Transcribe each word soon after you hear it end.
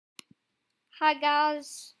Hi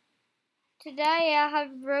guys, today I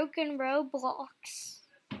have broken Roblox.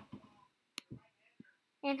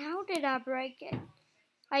 And how did I break it?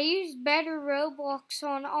 I used better Roblox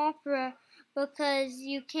on Opera because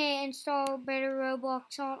you can't install better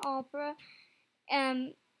Roblox on Opera.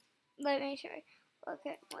 Let me show you.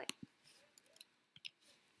 Okay, wait.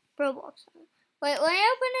 Roblox. Wait, let me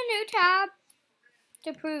open a new tab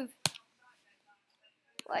to prove.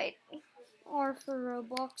 Wait, or for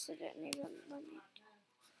Roblox, it didn't even let me.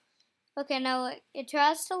 Okay, now look, it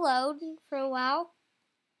tries to load for a while.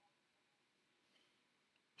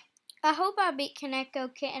 I hope I beat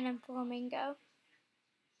Kaneko, Kitten, and Flamingo.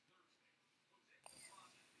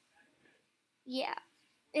 Yeah,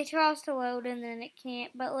 it tries to load and then it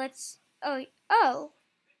can't, but let's, oh,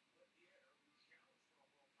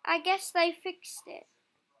 I guess they fixed it.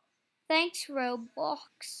 Thanks,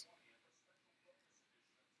 Roblox.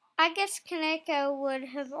 I guess Kaneko would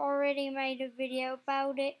have already made a video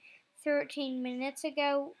about it 13 minutes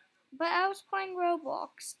ago, but I was playing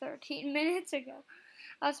Roblox 13 minutes ago.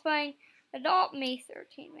 I was playing Adopt Me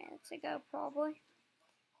 13 minutes ago, probably.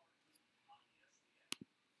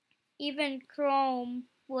 Even Chrome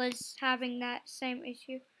was having that same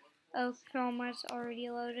issue. Oh, Chrome has already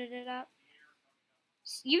loaded it up.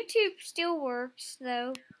 YouTube still works,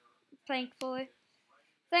 though, thankfully.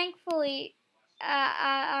 Thankfully,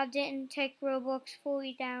 I didn't take Roblox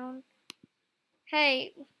fully down.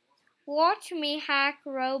 Hey, watch me hack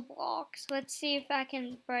Roblox. Let's see if I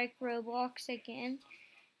can break Roblox again,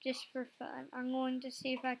 just for fun. I'm going to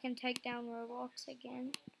see if I can take down Roblox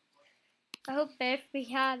again. I hope the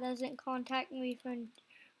FBI doesn't contact me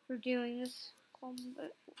for doing this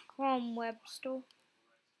Chrome web store.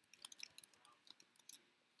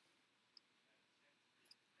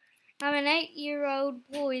 I'm an 8-year-old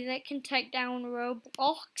boy that can take down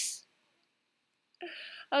Roblox.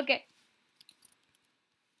 Okay.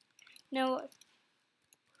 No.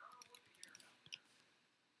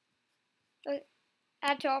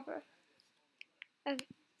 Add chopper. Okay.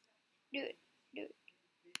 Do it.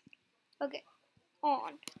 Okay.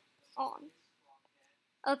 On.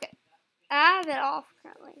 Okay. I have it off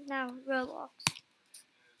currently. Now, Roblox.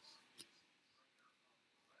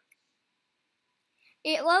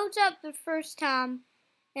 It loads up the first time,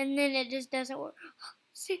 and then it just doesn't work.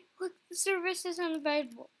 See, look, the service is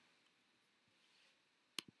unavailable.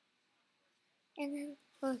 And then,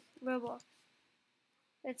 look, Roblox.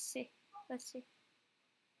 Let's see.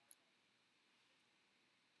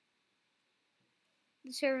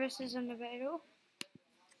 The service is unavailable.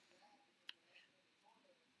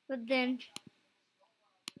 But then,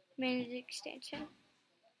 manage extension.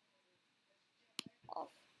 Off.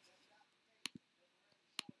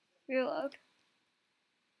 Reload.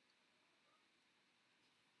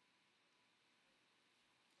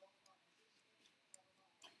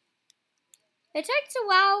 It takes a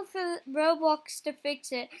while for Roblox to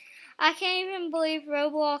fix it. I can't even believe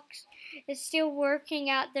Roblox is still working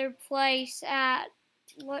at their place at,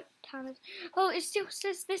 what time is it? Oh, it still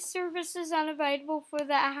says this service is unavailable for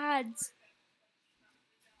the ads.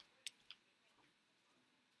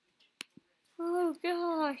 Oh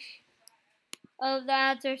gosh. Oh, the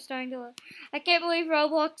ads are starting to look. I can't believe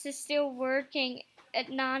Roblox is still working at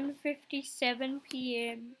 9:57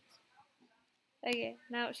 p.m. Okay,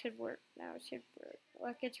 now it should work.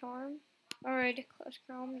 Like a charm. Alright, close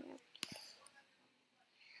Chrome. Yeah.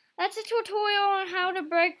 That's a tutorial on how to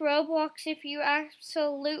break Roblox if you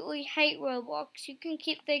absolutely hate Roblox. You can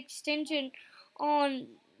keep the extension on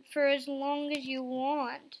for as long as you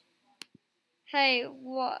want. Hey,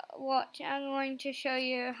 watch. I'm going to show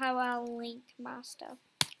you how I link my stuff.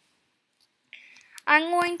 I'm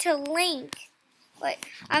going to link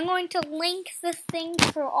the thing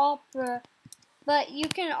for Opera, but you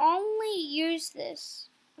can only use this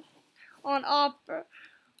on Opera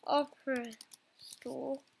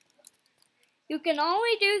Store. You can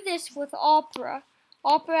only do this with Opera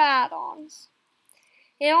add-ons.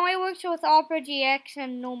 It only works with Opera GX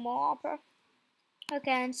and normal Opera.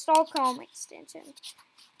 Okay, install Chrome extension.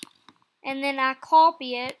 And then I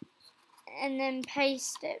copy it and then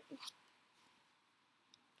paste it.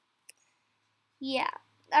 Yeah,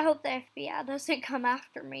 I hope the FBI doesn't come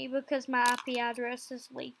after me because my IP address is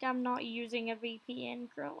leaked. I'm not using a VPN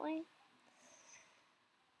currently.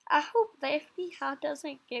 I hope the FBI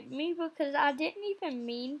doesn't get me because I didn't even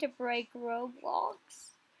mean to break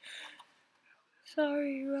Roblox.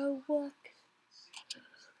 Sorry, Roblox.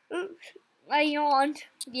 Oops, I yawned.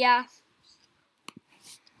 Yeah.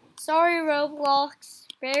 Sorry, Roblox.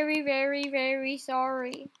 Very, very, very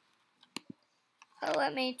sorry. So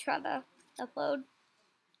let me try to upload.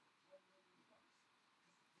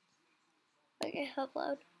 Okay,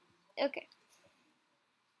 upload. Okay.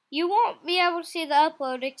 You won't be able to see the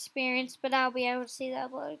upload experience, but I'll be able to see the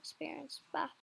upload experience. Bye.